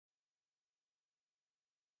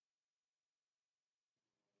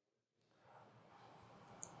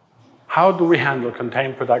How do we handle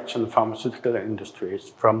contained production in pharmaceutical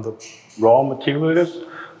industries, from the raw materials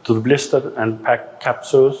to the blistered and packed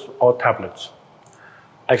capsules or tablets?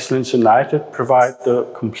 Excellence United provide the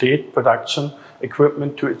complete production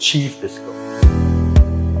equipment to achieve this goal.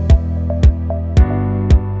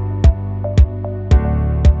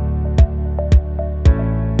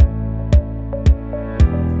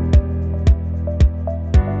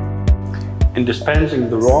 In dispensing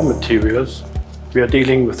the raw materials, we are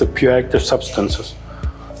dealing with the pure active substances.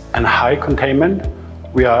 And high containment,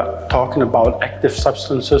 we are talking about active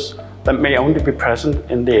substances that may only be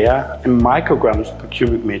present in the air in micrograms per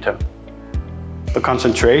cubic meter. The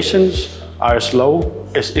concentrations are as low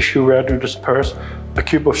as if you were to disperse a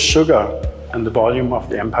cube of sugar in the volume of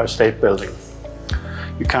the Empire State Building.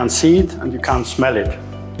 You can't see it and you can't smell it.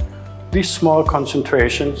 These small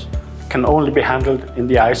concentrations can only be handled in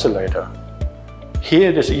the isolator.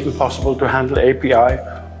 Here it is even possible to handle API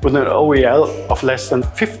with an OEL of less than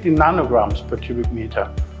 50 nanograms per cubic meter.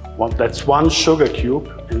 That's one sugar cube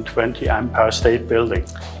in 20 Empire State Building.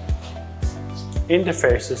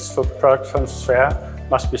 Interfaces for product transfer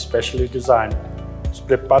must be specially designed.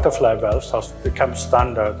 Split butterfly valves have become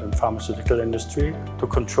standard in pharmaceutical industry to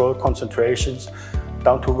control concentrations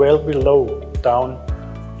down to well below 0.1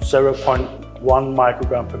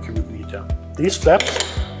 microgram per cubic meter. These flaps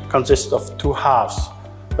consist of two halves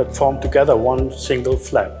that form together one single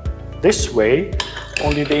flap. This way,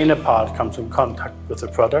 only the inner part comes in contact with the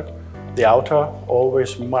product. The outer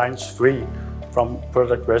always remains free from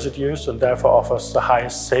product residues and therefore offers the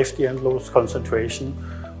highest safety and lowest concentration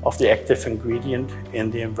of the active ingredient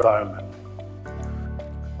in the environment.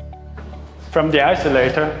 From the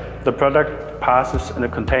isolator, the product passes in a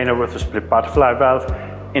container with a split butterfly valve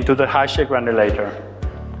into the high-shear granulator.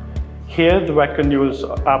 Here the wet granules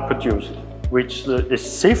are produced, which is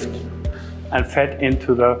sieved and fed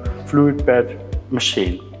into the fluid bed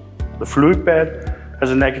machine. The fluid bed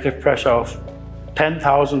has a negative pressure of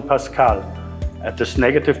 10,000 Pascal. At this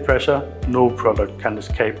negative pressure, no product can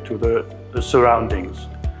escape to the surroundings.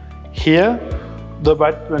 Here, the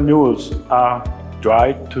wet granules are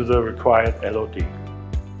dried to the required LOD.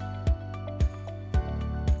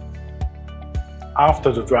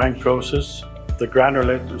 After the drying process, the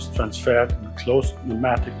granulate is transferred in a closed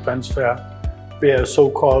pneumatic transfer via a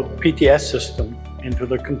so-called PTS system into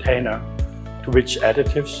the container, to which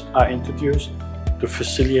additives are introduced to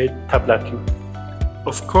facilitate tabletting.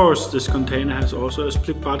 Of course, this container has also a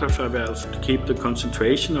split butterfly valve to keep the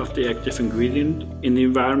concentration of the active ingredient in the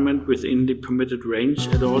environment within the permitted range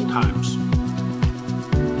at all times.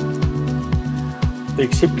 The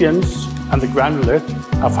excipients and the granulate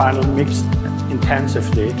are finally mixed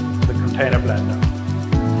intensively in the container blender.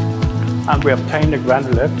 And we obtain a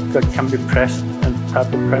granulate that can be pressed in the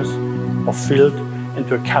tablet press or filled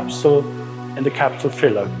into a capsule in the capsule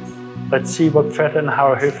filler. Let's see what Fette and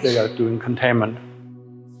Harro Höfliger do in containment.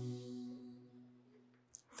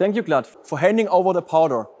 Thank you, Glatt, for handing over the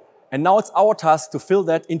powder. And now it's our task to fill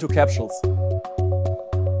that into capsules.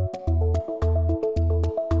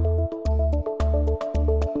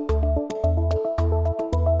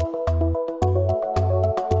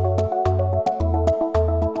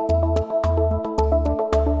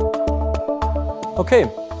 Okay,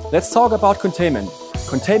 let's talk about containment.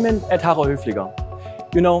 Containment at Harro Höfliger.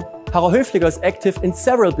 You know, Harro Höfliger is active in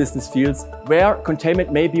several business fields where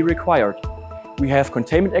containment may be required. We have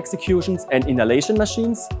containment executions and inhalation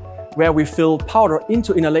machines, where we fill powder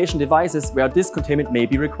into inhalation devices where this containment may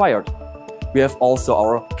be required. We have also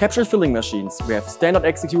our capsule filling machines. We have standard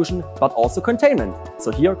execution, but also containment.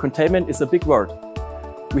 So here, containment is a big word.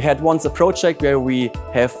 We had once a project where we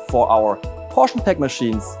have for our portion pack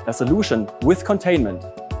machines a solution with containment.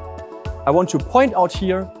 I want to point out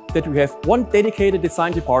here that we have one dedicated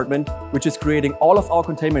design department which is creating all of our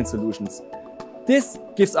containment solutions. This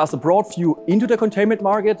gives us a broad view into the containment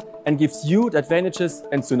market and gives you the advantages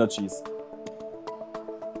and synergies.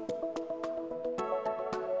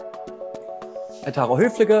 At Harro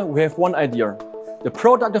Höfliger, we have one idea. The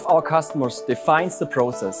product of our customers defines the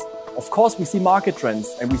process. Of course, we see market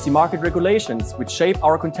trends and we see market regulations which shape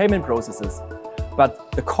our containment processes.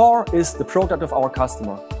 But the core is the product of our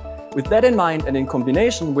customer. With that in mind and in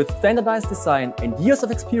combination with standardized design and years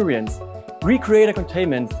of experience, we create a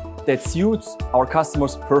containment that suits our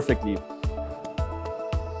customers perfectly.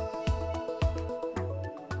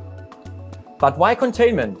 But why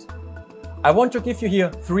containment? I want to give you here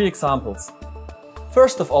 3 examples.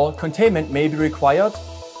 First of all, containment may be required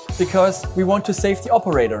because we want to save the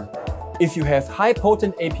operator. If you have high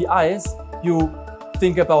potent APIs, you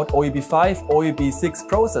think about OEB5, OEB6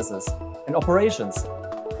 processes and operations.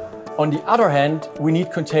 On the other hand, we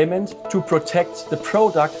need containment to protect the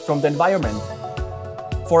product from the environment.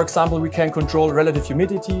 For example, we can control relative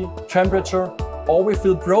humidity, temperature, or we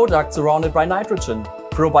fill products surrounded by nitrogen.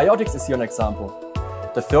 Probiotics is here an example.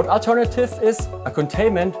 The third alternative is a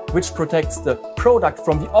containment which protects the product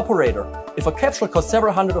from the operator. If a capsule costs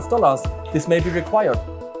several hundred of dollars, this may be required.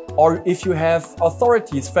 Or if you have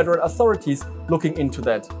authorities, federal authorities looking into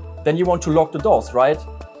that, then you want to lock the doors, right?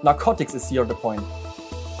 Narcotics is here the point.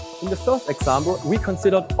 In the first example, we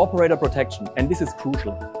considered operator protection, and this is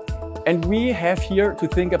crucial. And we have here to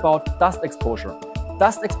think about dust exposure.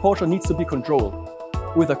 Dust exposure needs to be controlled.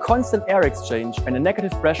 With a constant air exchange and a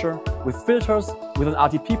negative pressure, with filters, with an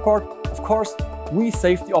RTP port, of course, we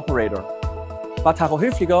save the operator. But Harro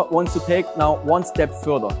Höfliger wants to take now one step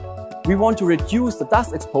further. We want to reduce the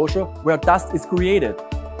dust exposure where dust is created.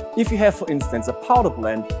 If you have, for instance, a powder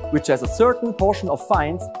blend which has a certain portion of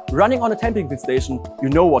fines running on a temperature station, you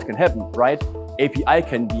know what can happen, right? API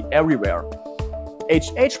can be everywhere.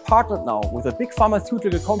 HH partnered now with a big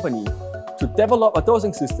pharmaceutical company to develop a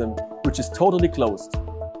dosing system which is totally closed.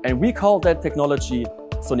 And we call that technology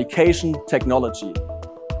sonication technology.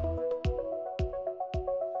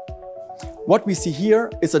 What we see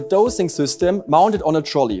here is a dosing system mounted on a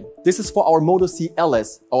trolley. This is for our Moto C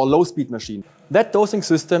LS, our low-speed machine. That dosing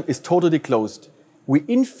system is totally closed. We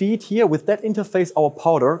in-feed here with that interface our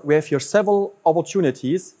powder. We have here several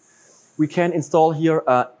opportunities. We can install here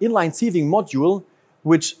an inline sieving module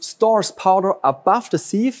which stores powder above the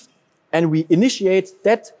sieve, and we initiate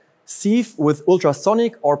that sieve with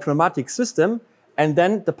ultrasonic or pneumatic system, and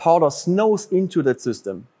then the powder snows into that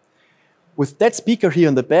system. With that speaker here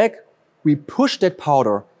in the back, we push that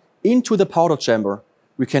powder into the powder chamber.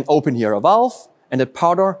 We can open here a valve, and the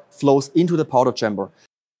powder flows into the powder chamber.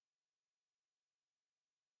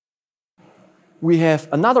 We have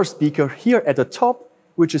another speaker here at the top,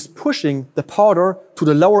 which is pushing the powder to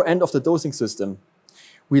the lower end of the dosing system.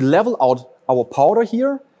 We level out our powder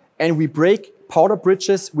here, and we break powder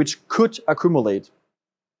bridges which could accumulate.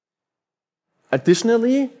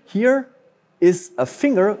 Additionally, here is a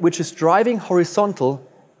finger which is driving horizontal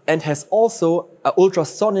and has also an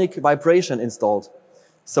ultrasonic vibration installed.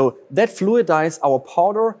 So that fluidizes our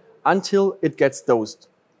powder until it gets dosed.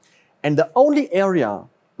 And the only area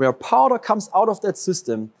where powder comes out of that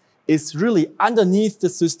system is really underneath the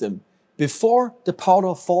system, before the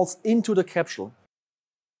powder falls into the capsule.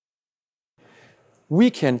 We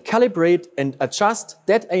can calibrate and adjust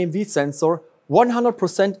that AMV sensor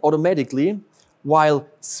 100% automatically while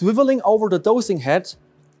swiveling over the dosing head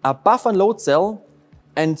above a load cell,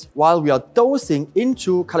 and while we are dosing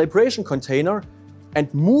into calibration container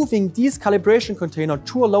and moving this calibration container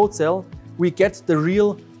to a load cell, we get the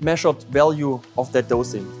real measured value of that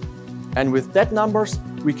dosing. And with that numbers,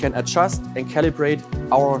 we can adjust and calibrate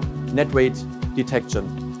our net weight detection.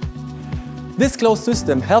 This closed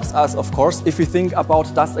system helps us, of course, if we think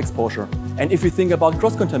about dust exposure and if we think about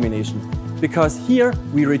cross-contamination, because here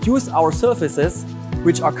we reduce our surfaces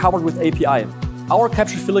which are covered with API. Our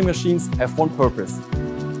capsule filling machines have one purpose.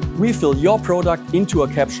 We fill your product into a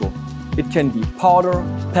capsule. It can be powder,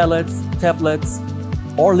 pellets, tablets,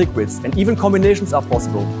 or liquids, and even combinations are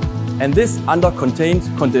possible. And this under contained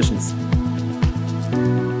conditions.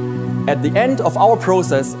 At the end of our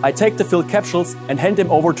process, I take the filled capsules and hand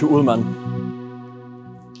them over to Uhlmann.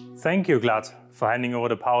 Thank you, Glatt, for handing over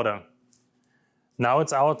the powder. Now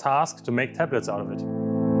it's our task to make tablets out of it.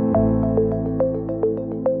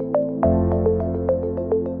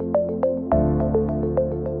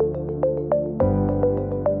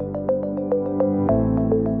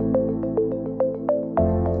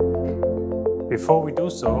 Before we do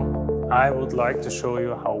so, I would like to show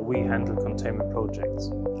you how we handle containment projects.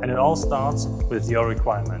 And it all starts with your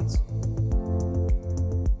requirements.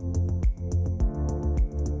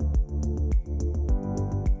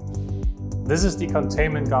 This is the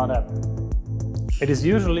Containment Guard app. It is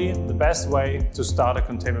usually the best way to start a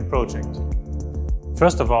containment project.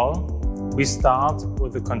 First of all, we start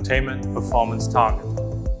with the containment performance target.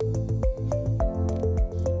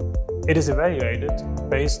 It is evaluated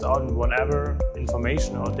based on whatever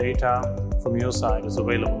information or data from your side is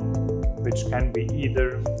available, which can be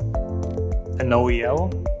either an OEL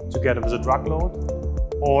together with a drug load,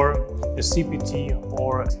 or a CPT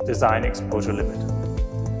or design exposure limit.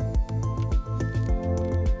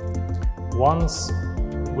 Once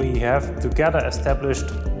we have together established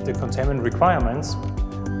the containment requirements,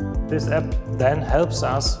 this app then helps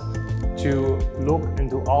us to look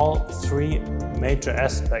into all three major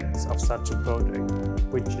aspects of such a project,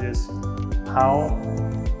 which is how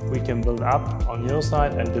we can build up on your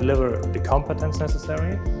side and deliver the competence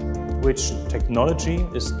necessary, which technology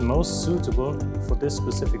is most suitable for this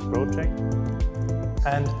specific project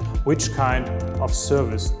and which kind of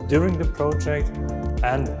service during the project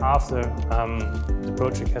and after the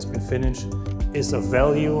project has been finished is of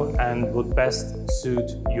value and would best suit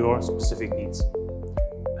your specific needs.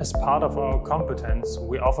 As part of our competence,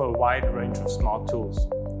 we offer a wide range of smart tools.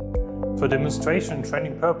 For demonstration and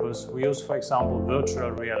training purpose, we use, for example,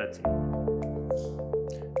 virtual reality.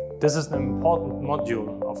 This is an important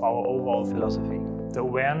module of our overall philosophy. The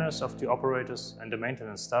awareness of the operators and the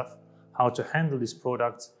maintenance staff how to handle these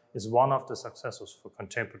products is one of the successors for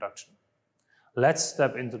contained production. Let's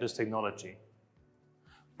step into this technology.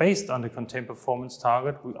 Based on the contained performance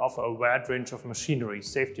target, we offer a wide range of machinery,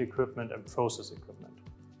 safety equipment and process equipment.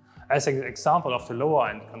 As an example of the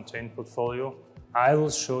lower-end contained portfolio, I will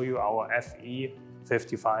show you our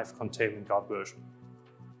FE55 containment guard version.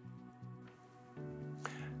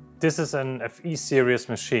 This is an FE series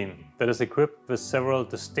machine that is equipped with several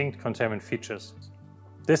distinct containment features.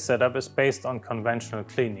 This setup is based on conventional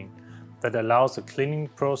cleaning that allows a cleaning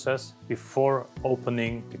process before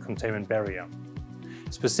opening the containment barrier.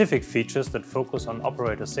 Specific features that focus on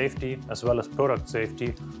operator safety as well as product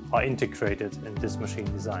safety are integrated in this machine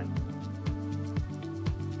design.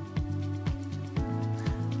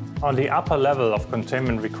 On the upper level of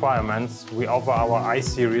containment requirements, we offer our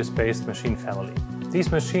I-Series based machine family.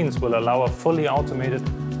 These machines will allow a fully automated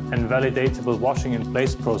and validatable washing in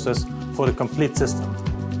place process for the complete system.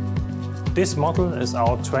 This model is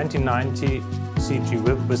our 2090 CG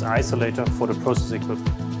whip with isolator for the process equipment.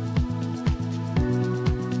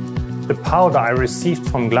 The powder I received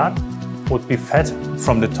from Glatt would be fed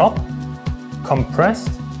from the top, compressed,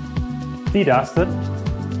 dedusted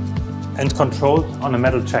and controlled on a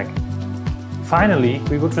metal check. Finally,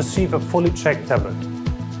 we would receive a fully checked tablet.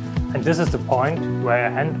 And this is the point where I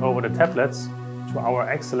hand over the tablets to our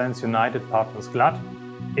Excellence United partners Glatt,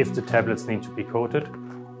 if the tablets need to be coated,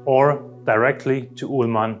 or directly to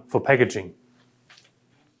Uhlmann for packaging.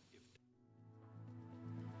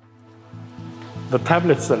 The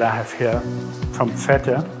tablets that I have here from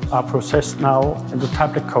Fette are processed now in the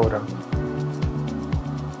tablet coater.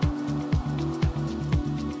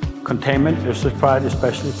 Containment is required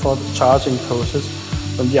especially for the charging process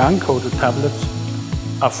when the uncoated tablets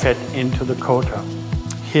are fed into the coater.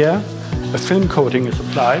 Here, a film coating is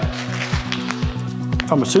applied.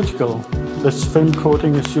 Pharmaceutical, this film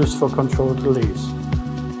coating is used for controlled release.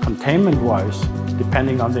 Containment-wise,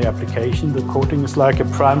 depending on the application, the coating is like a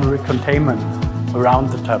primary containment around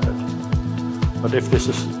the tablet. But if this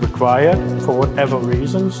is required, for whatever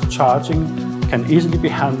reasons, charging can easily be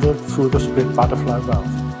handled through the split butterfly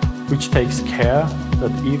valve, which takes care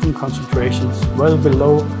that even concentrations well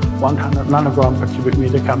below 100 nanogram per cubic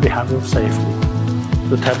meter can be handled safely.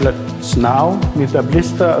 The tablets now need a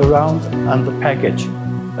blister around and the package.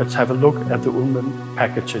 Let's have a look at the Uhlmann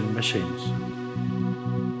packaging machines.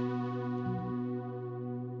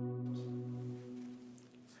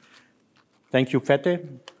 Thank you, Fette,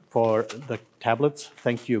 for the tablets.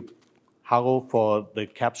 Thank you, Harro, for the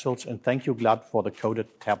capsules, and thank you, Glatt, for the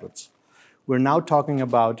coated tablets. We're now talking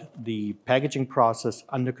about the packaging process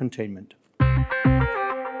under containment.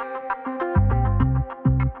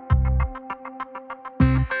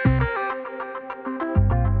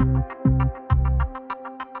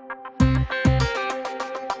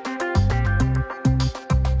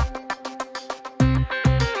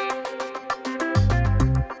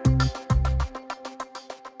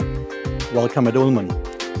 Welcome at Uhlmann.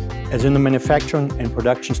 As in the manufacturing and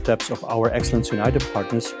production steps of our Excellence United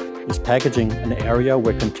partners, is packaging an area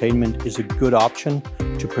where containment is a good option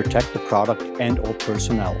to protect the product and all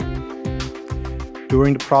personnel.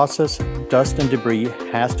 During the process, dust and debris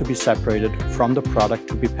has to be separated from the product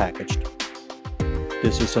to be packaged.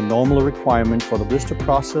 This is a normal requirement for the blister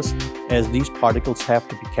process, as these particles have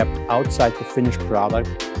to be kept outside the finished product,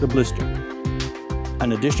 the blister.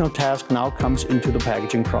 An additional task now comes into the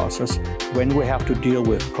packaging process when we have to deal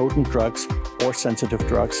with potent drugs or sensitive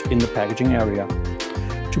drugs in the packaging area.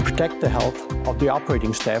 To protect the health of the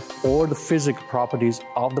operating staff or the physical properties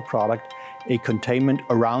of the product, a containment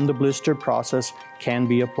around the blister process can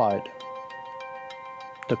be applied.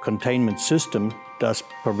 The containment system does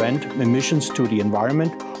prevent emissions to the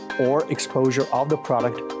environment or exposure of the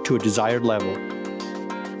product to a desired level.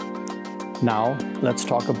 Now, let's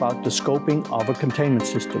talk about the scoping of a containment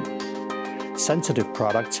system. Sensitive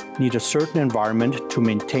products need a certain environment to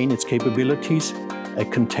maintain its capabilities. A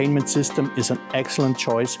containment system is an excellent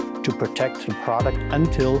choice to protect the product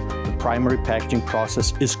until the primary packaging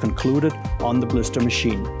process is concluded on the blister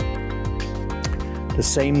machine. The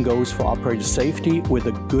same goes for operator safety. With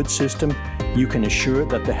a good system, you can assure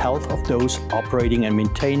that the health of those operating and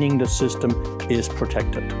maintaining the system is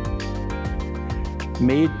protected.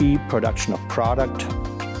 May it be production of product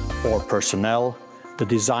or personnel, the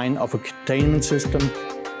design of a containment system,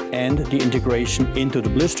 and the integration into the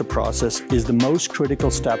blister process is the most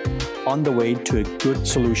critical step on the way to a good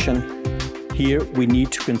solution. Here we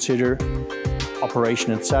need to consider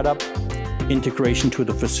operation and setup, integration to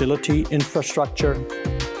the facility infrastructure,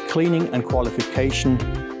 cleaning and qualification,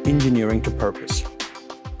 engineering to purpose.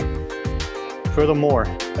 Furthermore,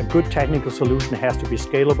 a good technical solution has to be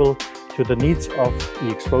scalable to the needs of the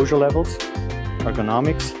exposure levels,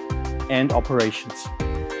 ergonomics, and operations.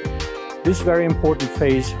 This very important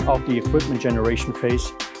phase of the equipment generation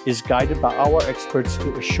phase is guided by our experts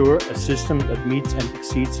to assure a system that meets and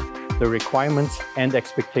exceeds the requirements and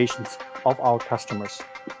expectations of our customers.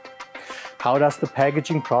 How does the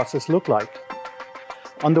packaging process look like?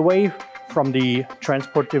 On the way from the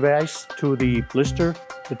transport device to the blister,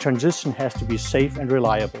 the transition has to be safe and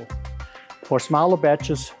reliable. For smaller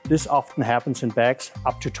batches, this often happens in bags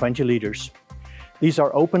up to 20 liters. These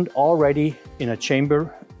are opened already in a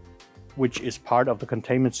chamber which is part of the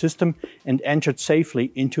containment system and entered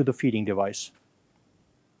safely into the feeding device.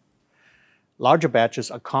 Larger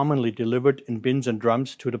batches are commonly delivered in bins and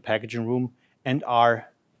drums to the packaging room and are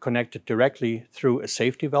connected directly through a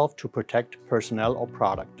safety valve to protect personnel or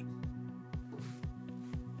product.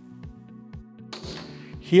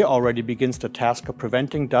 Here already begins the task of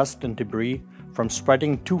preventing dust and debris from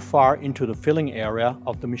spreading too far into the filling area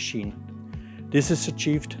of the machine. This is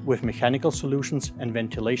achieved with mechanical solutions and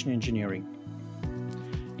ventilation engineering.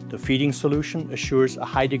 The feeding solution assures a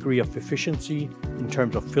high degree of efficiency in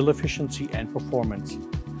terms of fill efficiency and performance.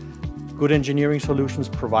 Good engineering solutions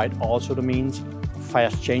provide also the means of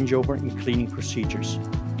fast changeover in cleaning procedures.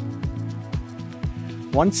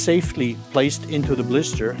 Once safely placed into the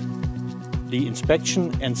blister, the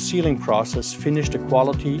inspection and sealing process finish the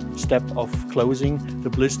quality step of closing the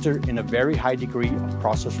blister in a very high degree of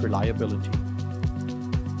process reliability.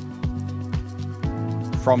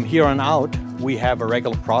 From here on out, we have a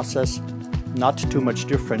regular process, not too much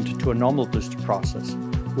different to a normal blister process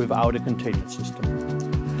without a containment system.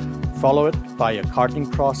 Follow it by a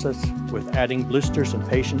cartoning process with adding blisters and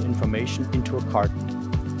patient information into a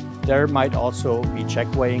carton. There might also be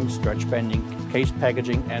check weighing, stretch bending, case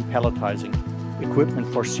packaging and palletizing, equipment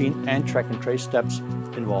foreseen and track and trace steps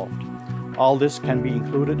involved. All this can be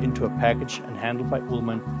included into a package and handled by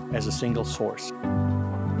Uhlmann as a single source.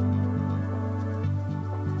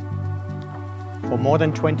 For more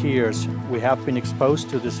than 20 years, we have been exposed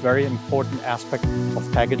to this very important aspect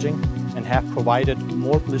of packaging and have provided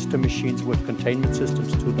more blister machines with containment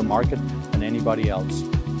systems to the market than anybody else.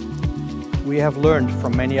 We have learned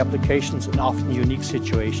from many applications and often unique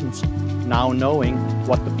situations, now knowing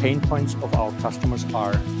what the pain points of our customers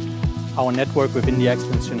are. Our network within the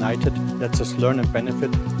Excellence United lets us learn and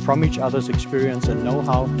benefit from each other's experience and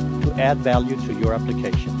know-how to add value to your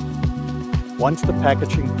application. Once the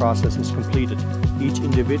packaging process is completed, each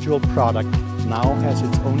individual product now has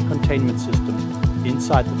its own containment system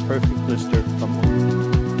inside the perfect blister from Uhlmann.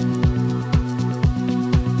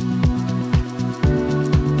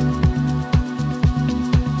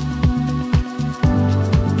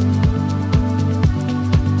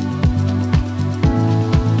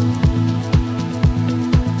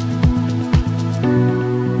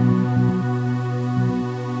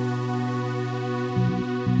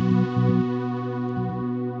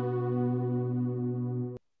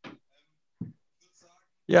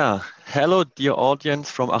 Yeah, hello dear audience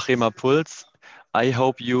from Achema Puls. I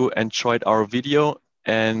hope you enjoyed our video,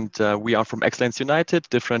 and we are from Excellence United,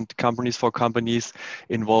 different companies for companies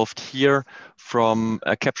involved here, from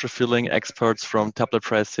capsule filling experts, from tablet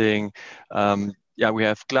pressing. We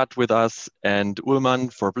have Glatt with us and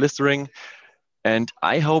Uhlmann for blistering. And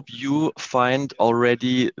I hope you find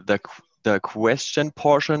already the question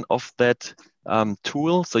portion of that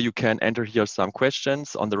tool, so you can enter here some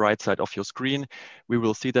questions on the right side of your screen. We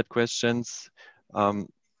will see that questions.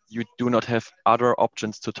 You do not have other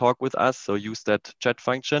options to talk with us, so use that chat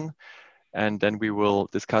function, and then we will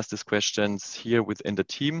discuss these questions here within the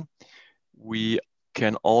team. We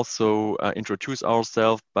can also introduce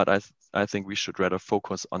ourselves, but I think we should rather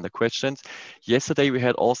focus on the questions. Yesterday we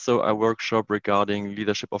had also a workshop regarding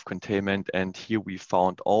leadership of containment, and here we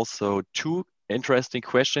found also two interesting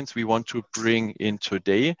questions we want to bring in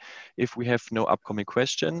today if we have no upcoming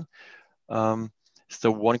question. So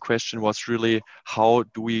one question was really, how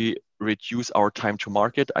do we reduce our time to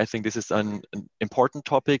market? I think this is an important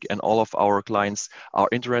topic, and all of our clients are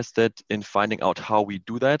interested in finding out how we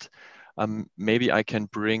do that. maybe I can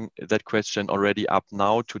bring that question already up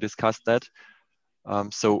now to discuss that.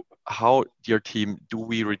 So how, dear team, do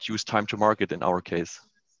we reduce time to market in our case?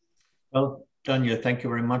 Well, Daniel, thank you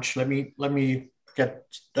very much. Let me get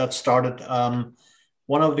that started.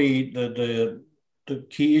 One of the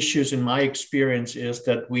key issues in my experience is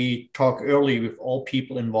that we talk early with all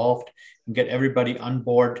people involved and get everybody on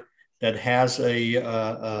board that has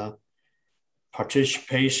a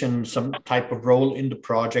participation, some type of role in the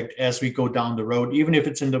project as we go down the road. Even if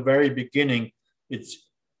it's in the very beginning, it's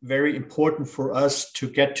very important for us to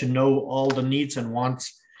get to know all the needs and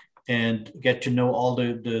wants and get to know all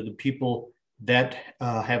the people that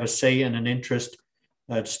have a say and an interest,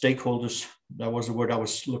 stakeholders, that was the word I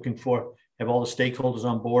was looking for, have all the stakeholders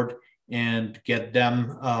on board and get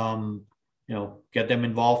them, get them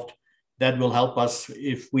involved. That will help us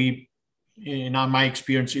if we, in my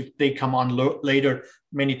experience, if they come on later,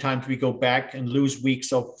 many times we go back and lose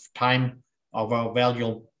weeks of time, of our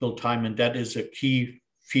valuable time. And that is a key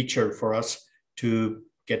feature for us to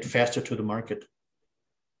get faster to the market.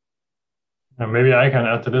 Maybe I can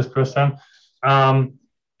add to this, Christian.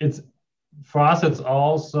 It's for us, it's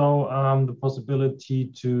also the possibility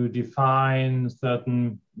to define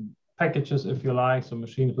certain packages, if you like, so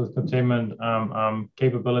machines with containment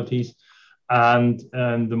capabilities. And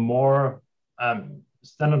the more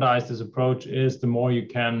standardized this approach is, the more you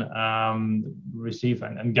can receive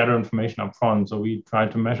and gather information up front. So we try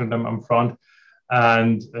to measure them up front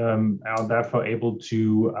and are therefore able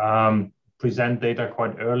to present data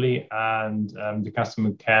quite early, and the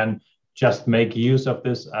customer can just make use of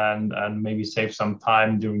this and maybe save some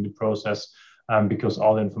time during the process because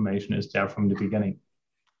all the information is there from the beginning.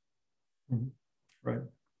 Mm-hmm. Right.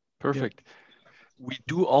 Perfect. Yeah. We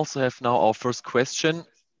do also have now our first question,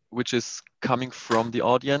 which is coming from the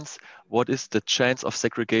audience. What is the chance of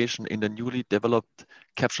segregation in the newly developed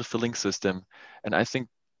capsule filling system? And I think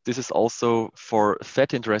this is also for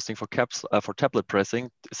Fette interesting for tablet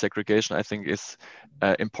pressing. Segregation, I think, is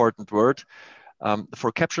an important word.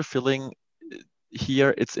 For capsule filling,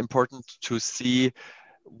 here it's important to see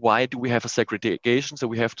why do we have a segregation. So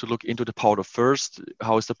we have to look into the powder first.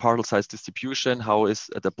 How is the particle size distribution? How is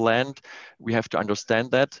the blend? We have to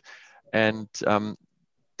understand that. And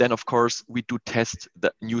then, of course, we do test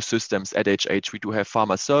the new systems at HH. We do have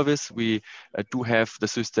pharma service. We do have the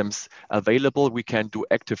systems available. We can do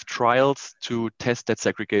active trials to test that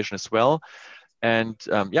segregation as well. And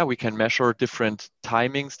yeah, we can measure different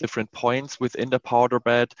timings, different points within the powder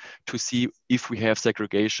bed to see if we have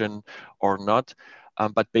segregation or not.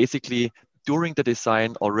 But basically, during the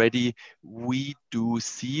design already, we do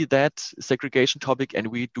see that segregation topic and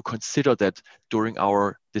we do consider that during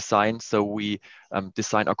our design. So we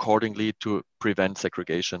design accordingly to prevent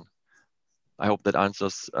segregation. I hope that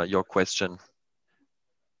answers your question.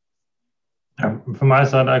 From my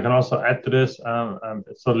side, I can also add to this.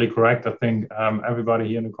 It's totally correct. I think everybody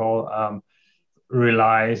here in the call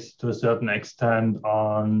relies to a certain extent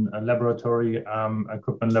on a laboratory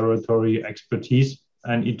equipment, laboratory expertise,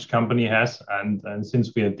 and each company has. And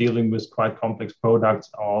since we are dealing with quite complex products,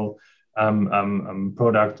 all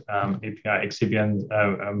product API excipient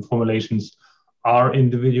formulations are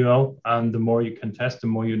individual, and the more you can test, the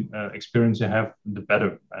more you experience you have, the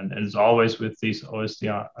better. And it's always with these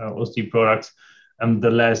OSD products, the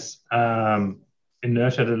less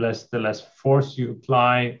inertia, the less force you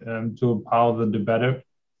apply to a powder, the better.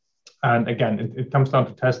 And again, it comes down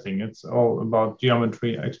to testing. It's all about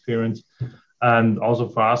geometry, experience. And also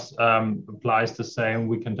for us, applies the same.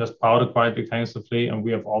 We can test powder quite extensively, and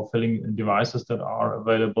we have all filling devices that are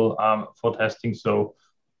available for testing. So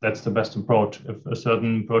that's the best approach. If a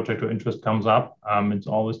certain project or interest comes up, it's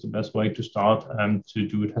always the best way to start to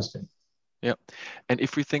do testing. Yeah, and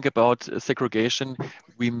if we think about segregation,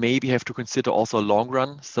 we maybe have to consider also a long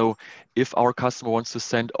run. So if our customer wants to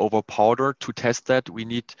send over powder to test that, we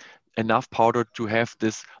need enough powder to have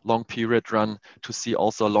this long period run to see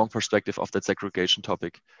also a long perspective of that segregation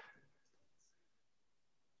topic.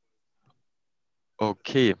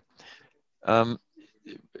 Okay.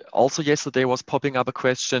 Also yesterday was popping up a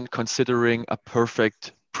question considering a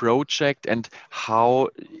perfect project and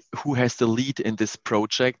who has the lead in this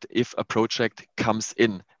project if a project comes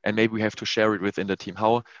in, and maybe we have to share it within the team.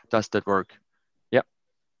 How does that work? Yeah.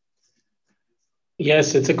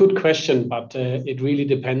 Yes, it's a good question, but it really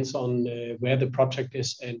depends on where the project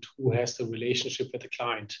is and who has the relationship with the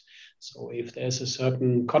client. So if there's a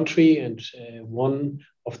certain country and one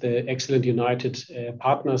of the Excellent United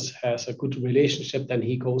partners has a good relationship, then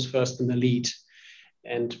he goes first in the lead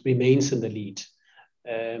and remains in the lead.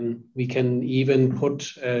 We can even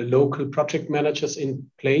put local project managers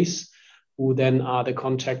in place who then are the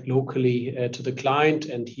contact locally to the client,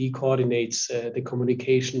 and he coordinates the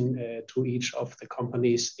communication to each of the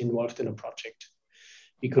companies involved in a project.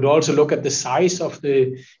 We could also look at the size of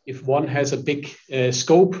if one has a big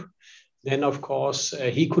scope, then of course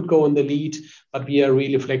he could go in the lead, but we are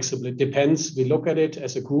really flexible. It depends. We look at it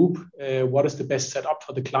as a group. What is the best setup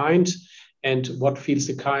for the client and what feels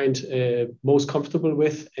the client most comfortable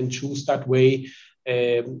with, and choose that way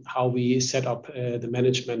how we set up the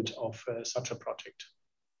management of such a project.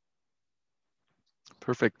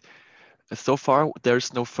 Perfect. So far,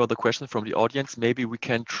 there's no further question from the audience. Maybe we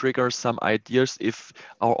can trigger some ideas if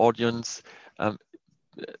our audience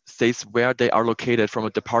says where they are located from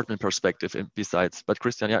a department perspective and besides. But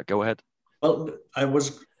Christian, yeah, go ahead. Well,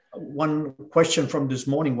 one question from this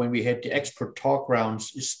morning when we had the expert talk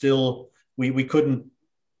rounds is still, we couldn't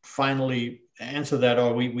finally answer that,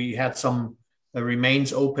 or we had some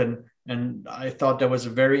remains open. And I thought that was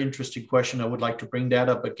a very interesting question. I would like to bring that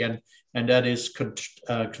up again. And that is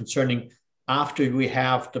concerning after we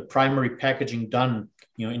have the primary packaging done,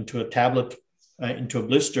 into a tablet, into a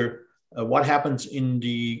blister, what happens in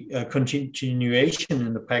the continuation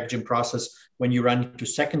in the packaging process when you run to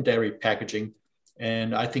secondary packaging?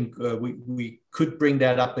 And I think we could bring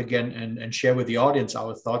that up again and share with the audience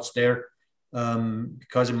our thoughts there.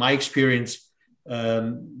 Because in my experience,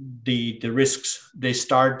 the risks, they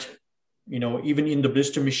start, even in the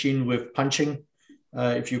blister machine with punching.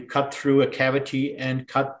 If you cut through a cavity and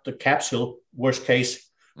cut the capsule, worst case,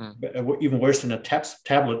 even worse than a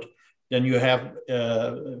tablet, then you have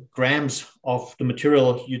grams of the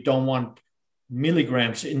material. You don't want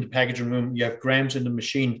milligrams in the packaging room. You have grams in the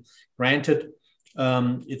machine. Granted,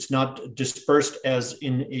 it's not dispersed as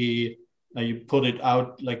in you put it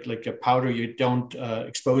out like a powder. You don't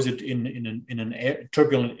expose it in an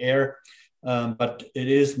turbulent air, but it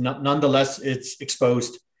is nonetheless it's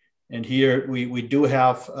exposed. And here we do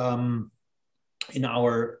have in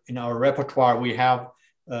our repertoire, we have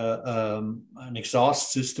an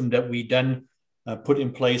exhaust system that we then put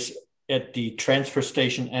in place at the transfer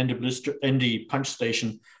station and the blister and the punch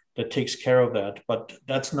station that takes care of that. But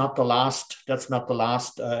that's not the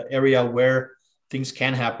last area where things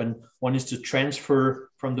can happen. One is to transfer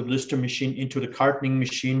from the blister machine into the cartoning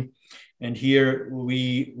machine, and here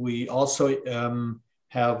we also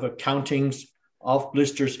have countings of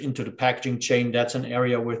blisters into the packaging chain. That's an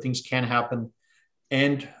area where things can happen.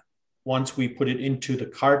 And once we put it into the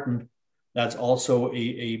carton, that's also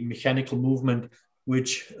a mechanical movement,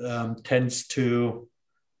 which tends to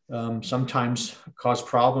sometimes cause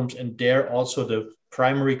problems. And there also the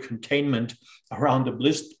primary containment around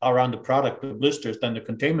the product, the blisters, then the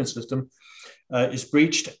containment system is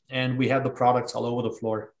breached, and we have the products all over the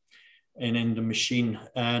floor and in the machine.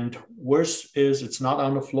 And worse is it's not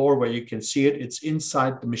on the floor where you can see it. It's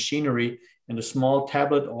inside the machinery, and a small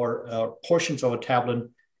tablet or portions of a tablet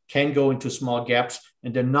can go into small gaps,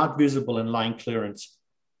 and they're not visible in line clearance.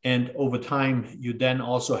 And over time, you then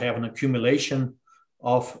also have an accumulation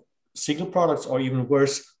of single products, or even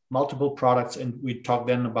worse, multiple products. And we talk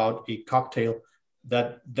then about a cocktail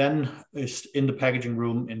that then is in the packaging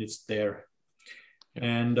room, and it's there.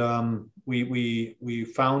 And we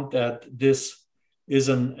found that this is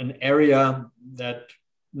an area that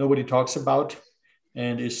nobody talks about,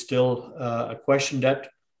 and is still a question that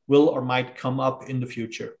will or might come up in the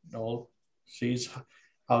future. All sees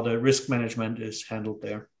how the risk management is handled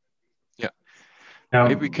there. Yeah.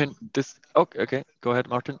 Maybe we can okay. Go ahead,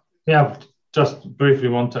 Martin. Yeah, just briefly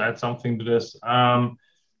want to add something to this.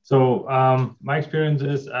 My experience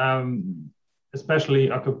is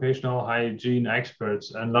especially occupational hygiene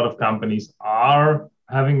experts, and a lot of companies are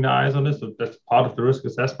having their eyes on this. So that's part of the risk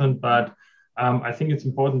assessment. But I think it's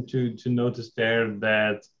important to notice there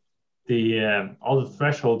that all the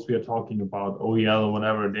thresholds we are talking about, OEL or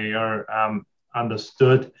whatever, they are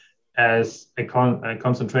understood as a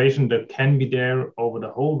concentration that can be there over the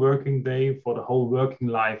whole working day for the whole working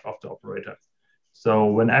life of the operator. So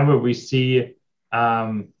whenever we see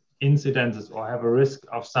incidences or have a risk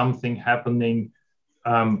of something happening,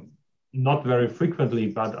 not very frequently,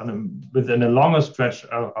 but within a longer stretch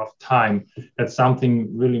of time, that's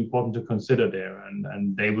something really important to consider there.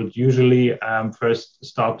 And they would usually first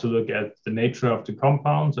start to look at the nature of the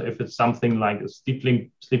compound. So if it's something like a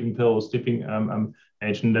sleeping pill or sleeping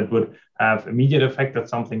agent that would have immediate effect, that's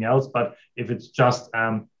something else. But if it's just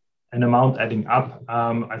an amount adding up,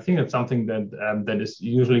 I think that's something that is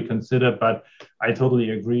usually considered. But I totally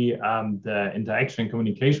agree. The interaction and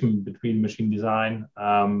communication between machine design,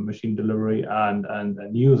 machine delivery,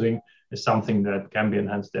 and using is something that can be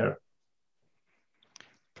enhanced there.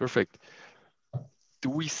 Perfect. Do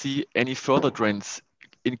we see any further trends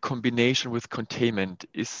in combination with containment?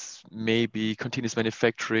 Is maybe continuous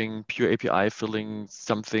manufacturing, pure API filling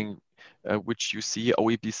something which you see?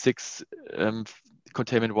 OEB6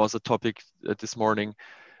 containment was a topic this morning.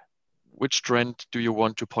 Which trend do you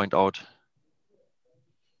want to point out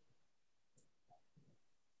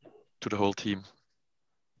to the whole team?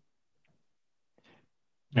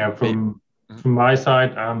 Yeah, from my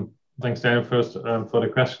side, thanks, Daniel, first for the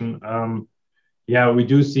question. Yeah, we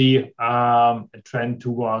do see a trend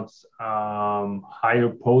towards higher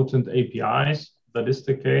potent APIs. That is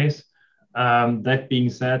the case. That being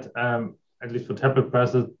said, at least for tablet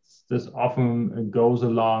presses, this often goes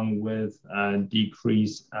along with a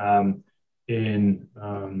decrease in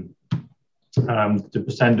the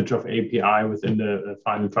percentage of API within the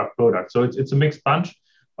final drug product. So it's a mixed bunch,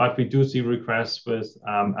 but we do see requests with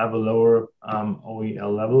ever lower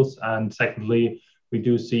OEL levels. And secondly, we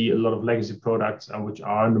do see a lot of legacy products which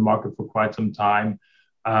are in the market for quite some time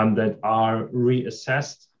that are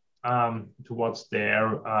reassessed towards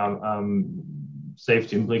their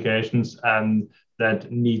safety implications and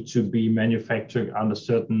that need to be manufactured under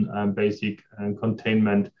certain basic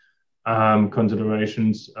containment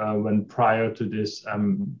considerations when prior to this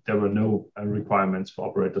there were no requirements for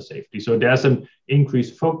operator safety. So there's an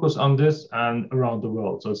increased focus on this and around the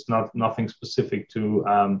world. So it's nothing specific to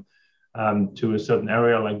a certain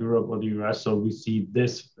area like Europe or the US. So we see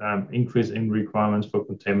this increase in requirements for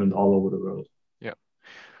containment all over the world. Yeah.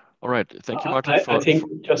 All right. Thank you, Martin. I think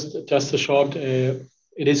just a short,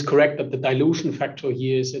 it is correct that the dilution factor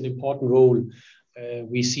here is an important role.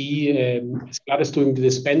 We see as Glatt is doing the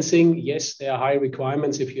dispensing, yes, there are high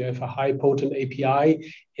requirements if you have a high potent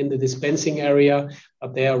API in the dispensing area,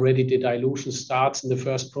 but there already the dilution starts in the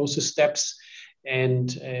first process steps.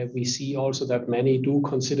 And we see also that many do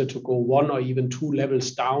consider to go 1 or even 2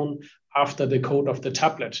 levels down after the coat of the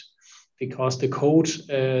tablet, because the coat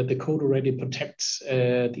already protects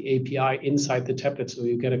the API inside the tablet. So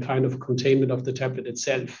you get a kind of containment of the tablet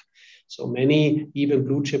itself. So many, even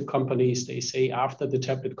blue chip companies, they say after the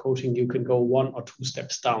tablet coating, you can go 1 or 2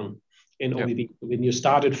 steps down in OEB. When you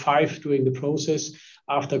start at 5 during the process,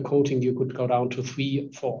 after coating, you could go down to 3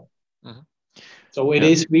 or 4. Mm-hmm. So it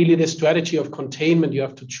is really the strategy of containment you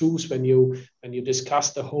have to choose when you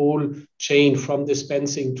discuss the whole chain from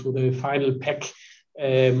dispensing to the final pack.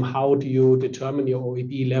 How do you determine your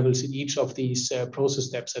OEB levels in each of these process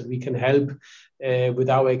steps? And we can help with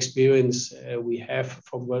our experience we have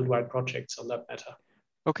from worldwide projects on that matter.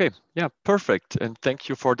 Okay, yeah, perfect. And thank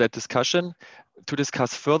you for that discussion. To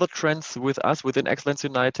discuss further trends with us within Excellence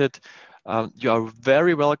United, you are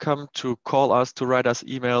very welcome to call us, to write us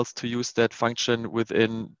emails, to use that function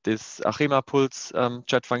within this Achema Pulse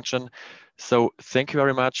chat function. So thank you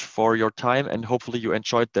very much for your time, and hopefully you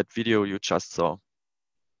enjoyed that video you just saw.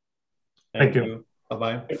 Thank you.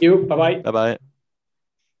 Bye-bye. Thank you. Bye-bye. Bye-bye.